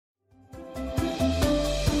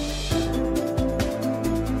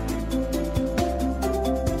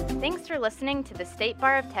listening to the State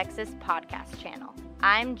Bar of Texas podcast channel.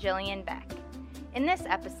 I'm Jillian Beck. In this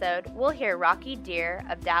episode, we'll hear Rocky Deer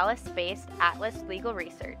of Dallas-based Atlas Legal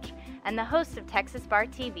Research and the host of Texas Bar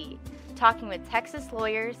TV talking with Texas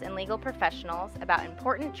lawyers and legal professionals about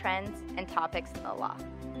important trends and topics in the law.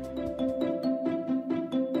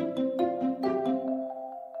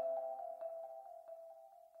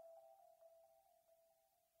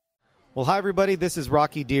 Well, hi, everybody. This is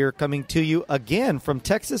Rocky Deer coming to you again from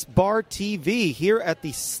Texas Bar TV here at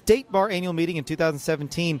the State Bar Annual Meeting in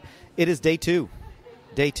 2017. It is day two,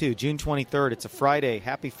 June 23rd. It's a Friday.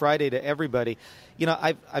 Happy Friday to everybody. You know,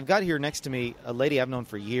 I've got here next to me a lady I've known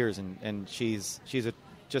for years, and she's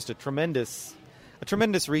just a tremendous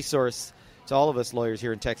resource to all of us lawyers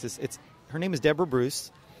here in Texas. Her name is Deborah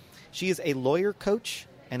Bruce. She is a lawyer coach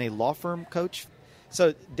and a law firm coach.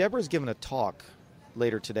 So Deborah's given a talk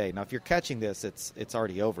later today. Now, if you're catching this, it's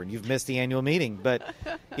already over and you've missed the annual meeting. But,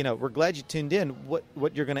 you know, we're glad you tuned in.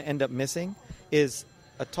 What you're going to end up missing is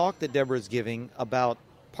a talk that Deborah is giving about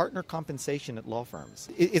partner compensation at law firms.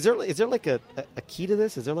 Is there like a key to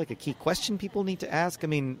this? Is there like a key question people need to ask? I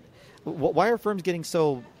mean, why are firms getting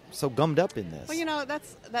so gummed up in this? Well, you know,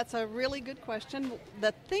 that's a really good question.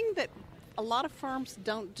 The thing that a lot of firms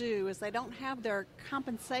don't do is they don't have their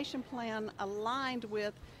compensation plan aligned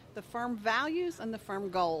with the firm values and the firm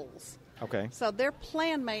goals. Okay. So their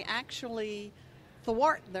plan may actually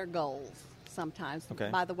thwart their goals sometimes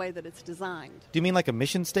by the way that it's designed. Do you mean like a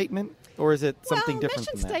mission statement, or is it something different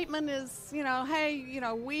than that? Mission statement is, hey,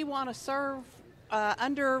 we want to serve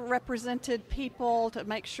underrepresented people to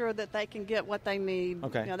make sure that they can get what they need.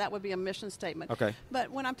 Okay. That would be a mission statement. Okay.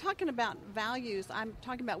 But when I'm talking about values, I'm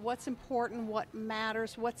talking about what's important, what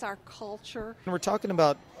matters, what's our culture. When we're talking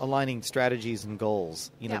about aligning strategies and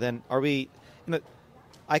goals, then are we,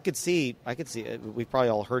 I could see, we've probably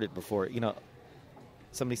all heard it before,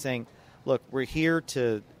 somebody saying, look, we're here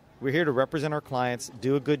to represent our clients,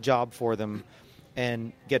 do a good job for them,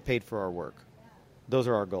 and get paid for our work. Those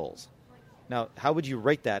are our goals. Now, how would you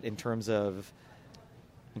rate that in terms of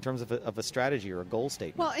a strategy or a goal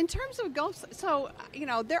statement? Well, in terms of goals, so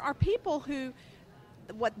there are people who,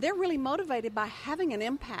 they're really motivated by having an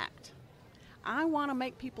impact. I want to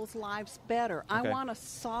make people's lives better. Okay. I want to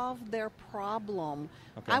solve their problem.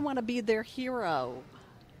 Okay. I want to be their hero.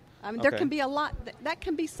 I mean, there can be a lot. That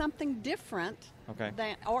can be something different.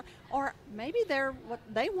 Okay. Or maybe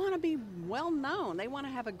they want to be well known. They want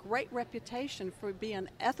to have a great reputation for being an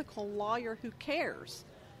ethical lawyer who cares.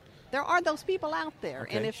 There are those people out there,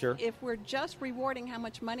 okay, and if we're just rewarding how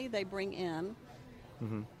much money they bring in,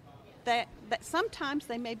 mm-hmm. that sometimes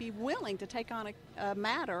they may be willing to take on a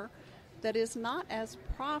matter that is not as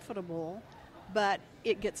profitable, but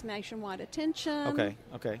it gets nationwide attention.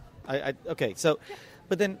 Okay. Okay. So,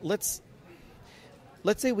 but then let's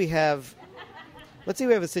say we have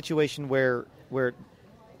a situation where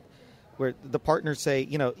the partners say,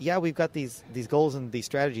 we've got these goals and these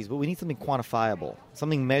strategies, but we need something quantifiable,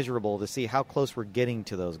 something measurable to see how close we're getting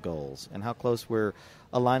to those goals and how close we're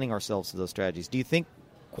aligning ourselves to those strategies. Do you think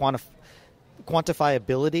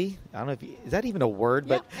quantifiability, I don't know is that even a word,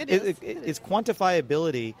 but is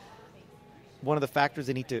quantifiability one of the factors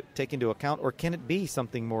they need to take into account, or can it be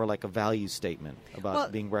something more like a value statement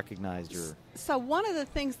about being recognized? So one of the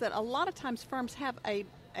things that a lot of times firms have a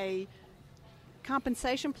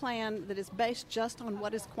compensation plan that is based just on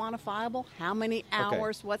what is quantifiable, how many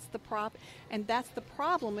hours, what's the profit, and that's the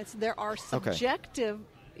problem. There are subjective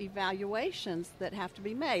evaluations that have to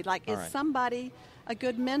be made. Like, is somebody a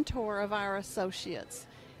good mentor of our associates?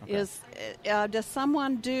 Okay. Does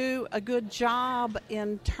someone do a good job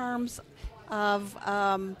in terms of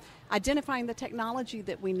identifying the technology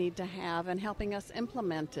that we need to have and helping us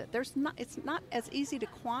implement it? It's not as easy to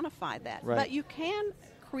quantify that, right. But you can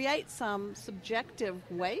create some subjective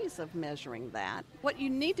ways of measuring that. What you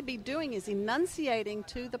need to be doing is enunciating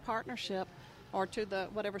to the partnership or to the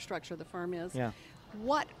whatever structure the firm is. Yeah.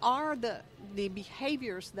 What are the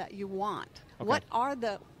behaviors that you want? Okay. What are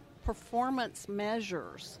the performance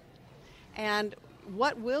measures? And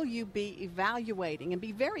what will you be evaluating? And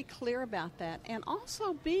be very clear about that. And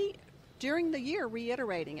also be, during the year,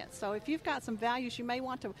 reiterating it. So if you've got some values, you may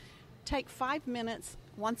want to take 5 minutes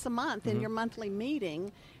once a month in your monthly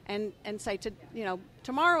meeting and say,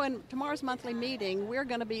 tomorrow's monthly meeting, we're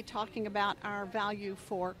going to be talking about our value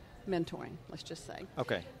for mentoring, let's just say.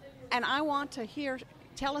 Okay. And I want to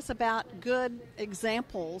tell us about good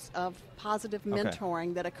examples of positive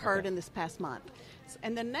mentoring that occurred in this past month.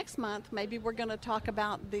 And then next month, maybe we're going to talk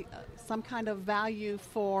about some kind of value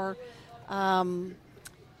for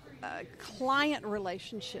client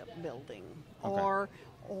relationship building or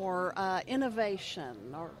innovation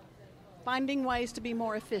or finding ways to be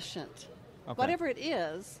more efficient. Okay. Whatever it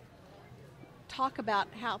is, talk about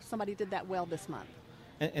how somebody did that well this month.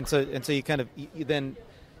 And so you kind of you then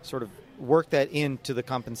sort of work that into the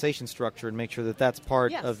compensation structure and make sure that that's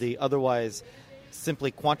part Yes. of the otherwise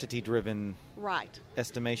simply quantity-driven Right.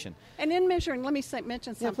 estimation. And in measuring, let me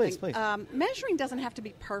mention Yeah, something. please. Measuring doesn't have to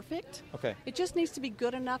be perfect. Okay. It just needs to be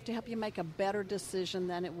good enough to help you make a better decision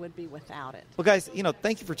than it would be without it. Well, guys,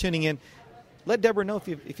 thank you for tuning in. Let Deborah know if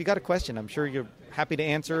you got a question. I'm sure you're happy to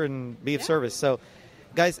answer and be of service. So,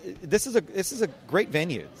 guys, this is a great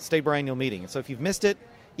venue, State Bar Annual Meeting. So if you've missed it,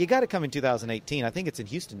 you got to come in 2018. I think it's in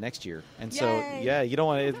Houston next year. And so, Yay. yeah, you don't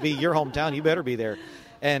want it to be your hometown. You better be there.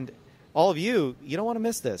 And all of you don't want to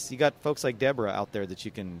miss this. You got folks like Deborah out there that you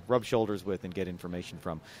can rub shoulders with and get information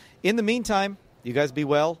from. In the meantime, you guys be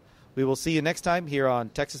well. We will see you next time here on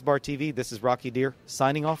Texas Bar TV. This is Rocky Deer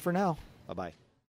signing off for now. Bye-bye.